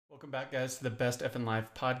Welcome back, guys, to the Best F in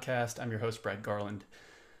Life podcast. I'm your host, Brad Garland.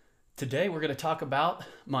 Today, we're going to talk about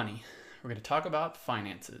money. We're going to talk about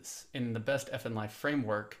finances in the Best F in Life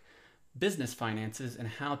framework, business finances, and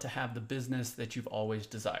how to have the business that you've always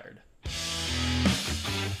desired.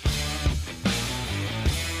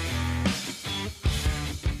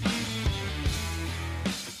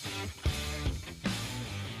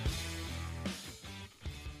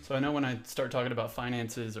 So I know when I start talking about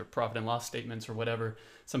finances or profit and loss statements or whatever,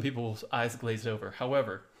 some people's eyes glaze over.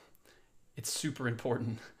 However, it's super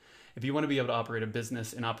important. If you want to be able to operate a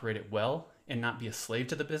business and operate it well and not be a slave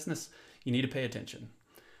to the business, you need to pay attention.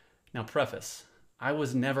 Now, preface, I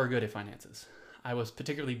was never good at finances. I was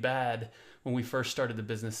particularly bad when we first started the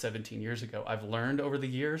business 17 years ago. I've learned over the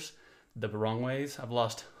years the wrong ways. I've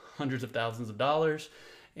lost hundreds of thousands of dollars,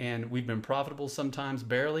 and we've been profitable sometimes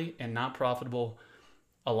barely and not profitable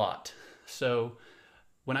a lot. So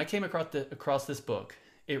when I came across this book,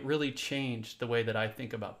 it really changed the way that I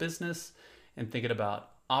think about business and thinking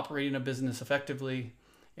about operating a business effectively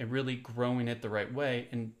and really growing it the right way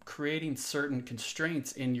and creating certain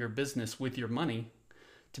constraints in your business with your money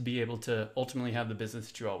to be able to ultimately have the business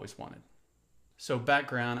that you always wanted. So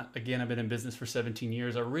background, again, I've been in business for 17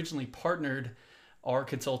 years. I originally partnered our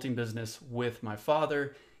consulting business with my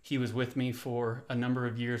father. He was with me for a number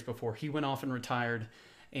of years before he went off and retired.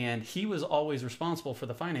 And he was always responsible for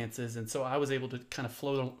the finances. And so I was able to kind of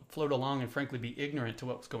float along and frankly be ignorant to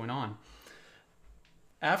what was going on.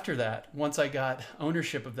 After that, once I got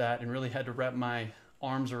ownership of that and really had to wrap my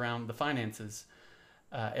arms around the finances,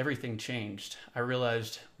 everything changed. I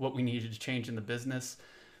realized what we needed to change in the business.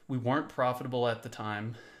 We weren't profitable at the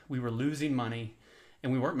time. We were losing money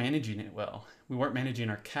and we weren't managing it well. We weren't managing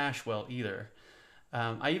our cash well either.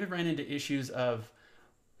 I even ran into issues of,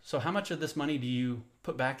 so how much of this money do you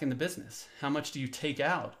put back in the business? How much do you take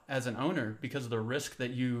out as an owner because of the risk that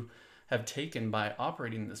you have taken by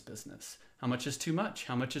operating this business? How much is too much?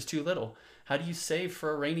 How much is too little? How do you save for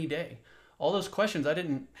a rainy day? All those questions I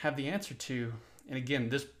didn't have the answer to. And again,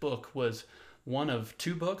 this book was one of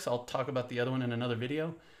two books, I'll talk about the other one in another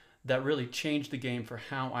video, that really changed the game for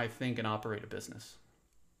how I think and operate a business.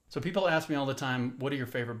 So people ask me all the time, what are your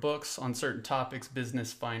favorite books on certain topics,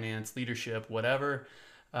 business, finance, leadership, whatever.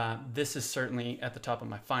 This is certainly at the top of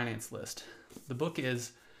my finance list. The book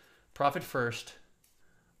is Profit First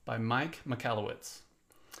by Mike Michalowicz.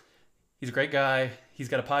 He's a great guy. He's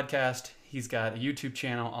got a podcast. He's got a YouTube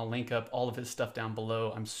channel. I'll link up all of his stuff down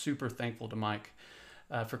below. I'm super thankful to Mike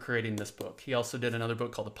for creating this book. He also did another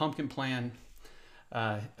book called The Pumpkin Plan.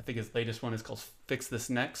 I think his latest one is called Fix This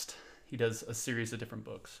Next. He does a series of different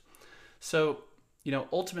books. So,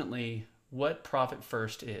 ultimately what Profit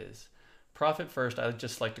First is. Profit First, I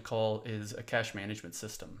just like to call, is a cash management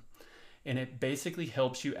system. And it basically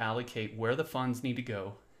helps you allocate where the funds need to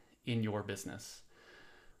go in your business.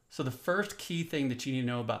 So the first key thing that you need to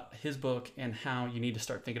know about his book and how you need to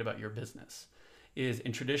start thinking about your business is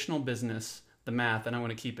in traditional business, the math, and I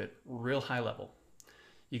want to keep it real high level.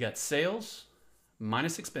 You got sales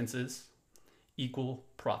minus expenses equal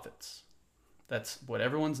profits. That's what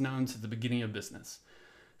everyone's known since the beginning of business.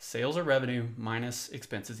 Sales or revenue minus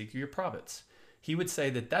expenses equal your profits. He would say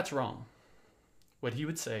that that's wrong. What he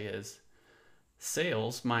would say is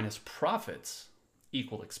sales minus profits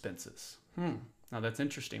equal expenses. Now that's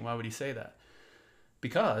interesting. Why would he say that?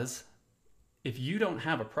 Because if you don't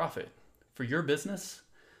have a profit for your business,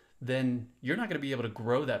 then you're not going to be able to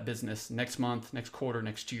grow that business next month, next quarter,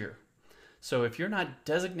 next year. So if you're not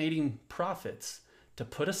designating profits to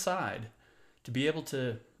put aside to be able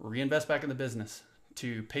to reinvest back in the business,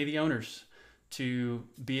 to pay the owners, to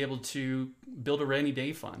be able to build a rainy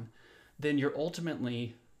day fund, then you're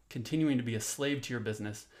ultimately continuing to be a slave to your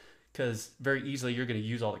business because very easily you're going to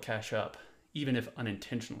use all the cash up, even if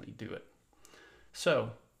unintentionally do it.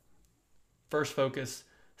 So first focus,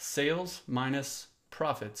 sales minus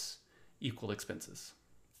profits equal expenses.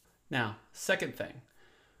 Now, second thing,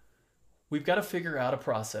 we've got to figure out a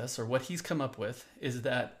process, or what he's come up with is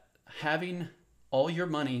that having all your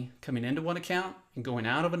money coming into one account and going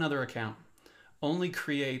out of another account only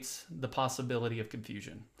creates the possibility of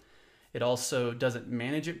confusion. It also doesn't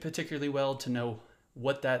manage it particularly well to know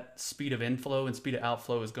what that speed of inflow and speed of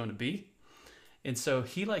outflow is going to be. And so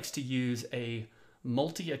he likes to use a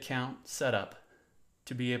multi-account setup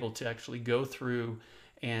to be able to actually go through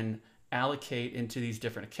and allocate into these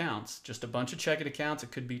different accounts. Just a bunch of checking accounts.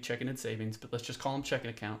 It could be checking and savings, but let's just call them checking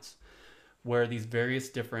accounts, where these various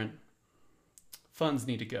different funds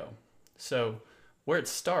need to go. So where it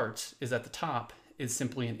starts is at the top is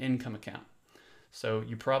simply an income account. So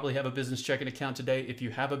you probably have a business checking account today. If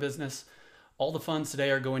you have a business, all the funds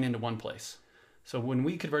today are going into one place. So when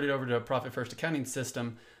we converted over to a profit first accounting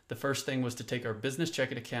system, the first thing was to take our business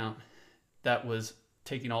checking account that was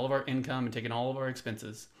taking all of our income and taking all of our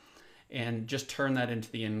expenses and just turn that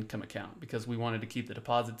into the income account, because we wanted to keep the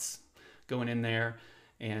deposits going in there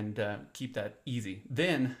and keep that easy.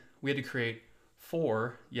 Then we had to create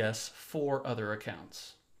four other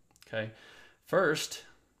accounts. Okay. First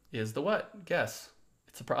is the what? Guess.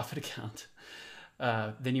 It's a profit account.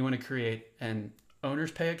 Then you want to create an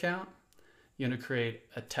owner's pay account. You want to create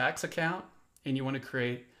a tax account, and you want to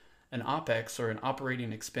create an OPEX or an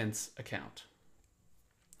operating expense account.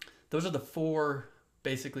 Those are the four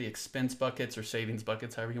basically expense buckets or savings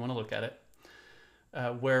buckets, however you want to look at it,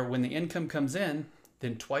 where when the income comes in,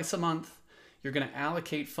 then twice a month, you're going to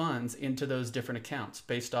allocate funds into those different accounts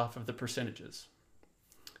based off of the percentages.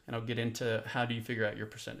 And I'll get into how do you figure out your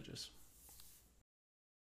percentages.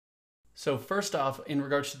 So first off, in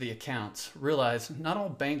regards to the accounts, realize not all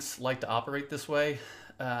banks like to operate this way.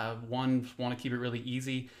 One want to keep it really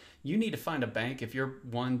easy. You need to find a bank if your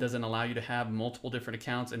one doesn't allow you to have multiple different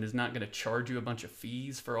accounts and is not going to charge you a bunch of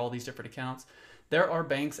fees for all these different accounts. There are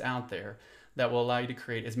banks out there that will allow you to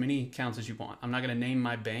create as many accounts as you want. I'm not going to name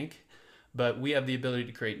my bank, but we have the ability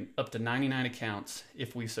to create up to 99 accounts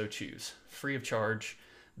if we so choose, free of charge.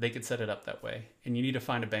 They could set it up that way, and you need to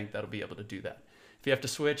find a bank that'll be able to do that. If you have to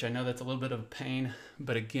switch, I know that's a little bit of a pain,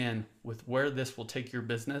 but again, with where this will take your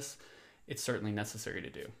business, it's certainly necessary to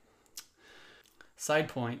do. Side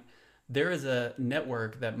point, there is a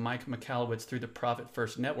network that Mike Michalowicz through the Profit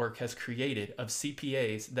First Network has created of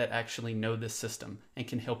CPAs that actually know this system and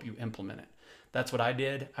can help you implement it. That's what I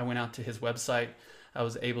did. I went out to his website. I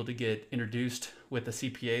was able to get introduced with a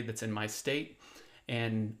CPA that's in my state,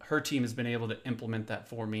 and her team has been able to implement that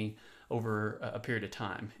for me over a period of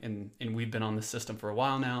time. And we've been on the system for a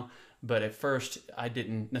while now, but at first I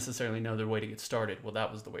didn't necessarily know the way to get started. Well,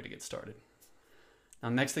 that was the way to get started. Now,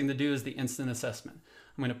 next thing to do is the instant assessment.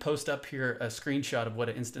 I'm going to post up here a screenshot of what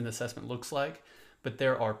an instant assessment looks like, but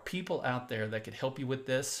there are people out there that could help you with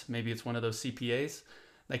this. Maybe it's one of those CPAs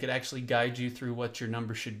that could actually guide you through what your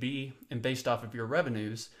number should be, and based off of your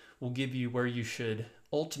revenues will give you where you should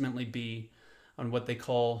ultimately be on what they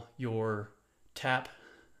call your TAP.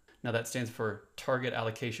 Now that stands for target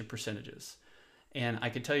allocation percentages. And I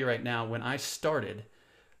can tell you right now, when I started,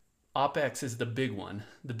 OPEX is the big one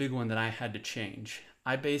that I had to change.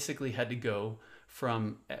 I basically had to go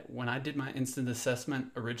from, when I did my instant assessment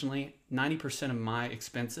originally, 90% of my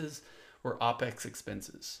expenses were OPEX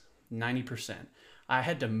expenses, 90%. I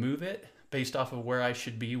had to move it based off of where I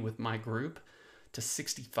should be with my group to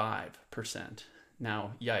 65%.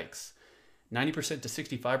 Now, yikes, 90% to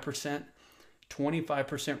 65%,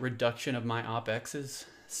 25% reduction of my OPEXs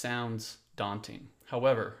sounds daunting.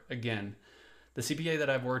 However, again, the CPA that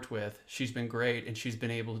I've worked with, she's been great, and she's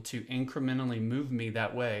been able to incrementally move me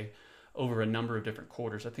that way over a number of different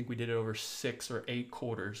quarters. I think we did it over 6 or 8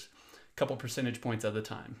 quarters, a couple percentage points at a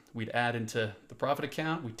time. We'd add into the profit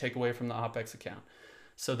account, we'd take away from the OPEX account.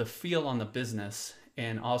 So the feel on the business,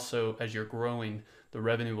 and also as you're growing, the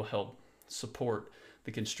revenue will help support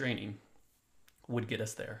the constraining, would get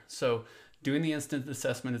us there. So doing the instant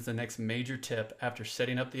assessment is the next major tip after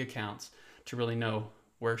setting up the accounts to really know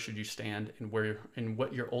where should you stand and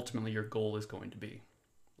what ultimately your goal is going to be.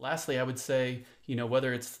 Lastly, I would say,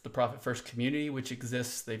 whether it's the Profit First community, which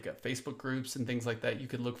exists, they've got Facebook groups and things like that you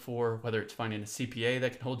could look for, whether it's finding a CPA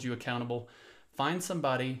that can hold you accountable, find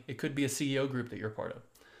somebody, it could be a CEO group that you're part of.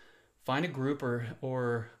 Find a group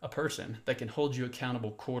or a person that can hold you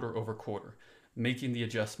accountable quarter over quarter, making the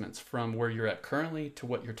adjustments from where you're at currently to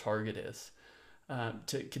what your target is.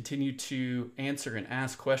 To continue to answer and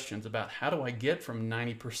ask questions about how do I get from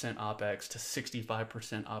 90% OPEX to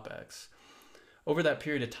 65% OPEX. Over that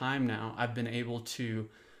period of time now, I've been able to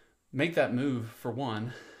make that move. For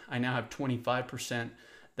one, I now have 25%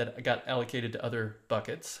 that got allocated to other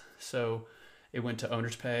buckets. So it went to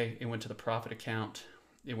owner's pay, it went to the profit account,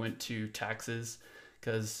 it went to taxes,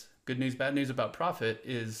 because good news, bad news about profit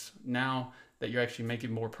is now that you're actually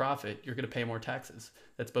making more profit, you're going to pay more taxes.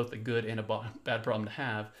 That's both a good and a bad problem to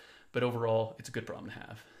have, but overall, it's a good problem to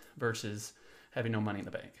have versus having no money in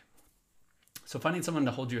the bank. So finding someone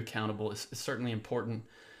to hold you accountable is certainly important.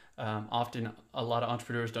 Often, a lot of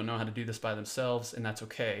entrepreneurs don't know how to do this by themselves, and that's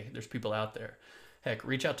okay. There's people out there. Heck,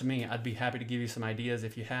 reach out to me. I'd be happy to give you some ideas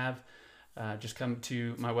if you have. Just come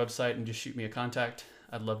to my website and just shoot me a contact.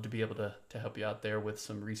 I'd love to be able to help you out there with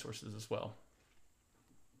some resources as well.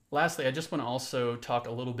 Lastly, I just want to also talk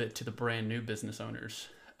a little bit to the brand new business owners.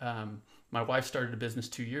 My wife started a business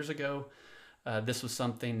 2 years ago. This was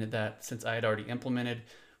something that, since I had already implemented,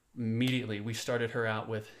 immediately we started her out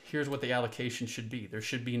with, here's what the allocation should be. There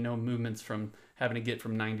should be no movements from having to get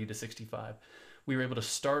from 90 to 65. We were able to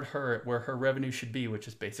start her at where her revenue should be, which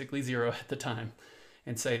is basically zero at the time,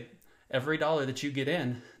 and say, every dollar that you get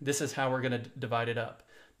in, this is how we're going to divide it up.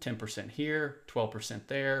 10% here, 12%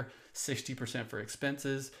 there, 60% for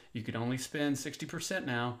expenses. You can only spend 60%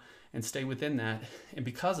 now and stay within that. And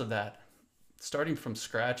because of that, starting from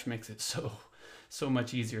scratch makes it so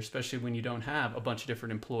much easier, especially when you don't have a bunch of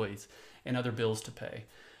different employees and other bills to pay.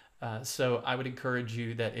 So I would encourage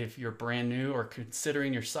you that if you're brand new or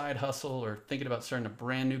considering your side hustle or thinking about starting a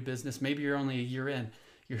brand new business, maybe you're only a year in,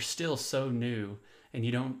 you're still so new and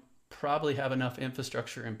you don't probably have enough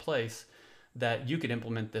infrastructure in place that you could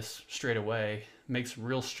implement this straight away, make some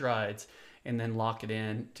real strides, and then lock it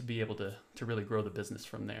in to be able to really grow the business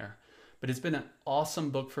from there. But it's been an awesome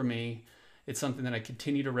book for me. It's something that I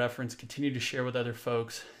continue to reference, continue to share with other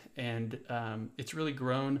folks, and it's really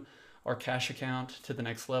grown our cash account to the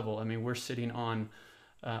next level. I mean, we're sitting on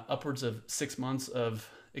upwards of 6 months of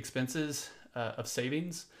expenses, of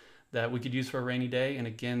savings that we could use for a rainy day. And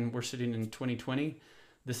again, we're sitting in 2020.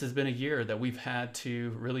 This has been a year that we've had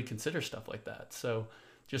to really consider stuff like that. So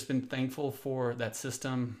just been thankful for that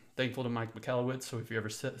system, thankful to Mike McAllowitz. So if you ever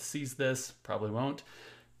sees this, probably won't.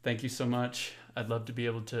 Thank you so much. I'd love to be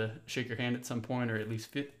able to shake your hand at some point, or at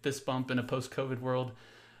least fist bump in a post-COVID world,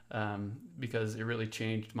 because it really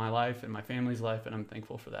changed my life and my family's life, and I'm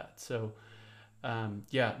thankful for that. So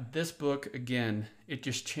yeah, this book, again, it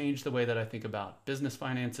just changed the way that I think about business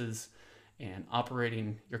finances and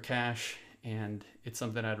operating your cash, and it's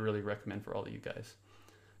something I'd really recommend for all of you guys.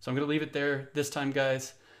 So I'm going to leave it there this time,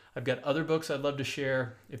 guys. I've got other books I'd love to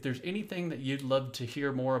share. If there's anything that you'd love to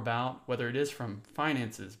hear more about, whether it is from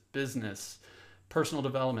finances, business, personal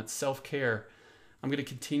development, self-care, I'm going to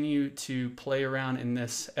continue to play around in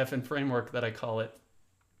this effing framework that I call it,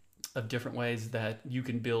 of different ways that you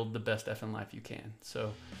can build the best effing life you can.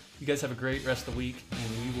 So you guys have a great rest of the week,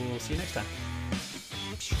 and we will see you next time.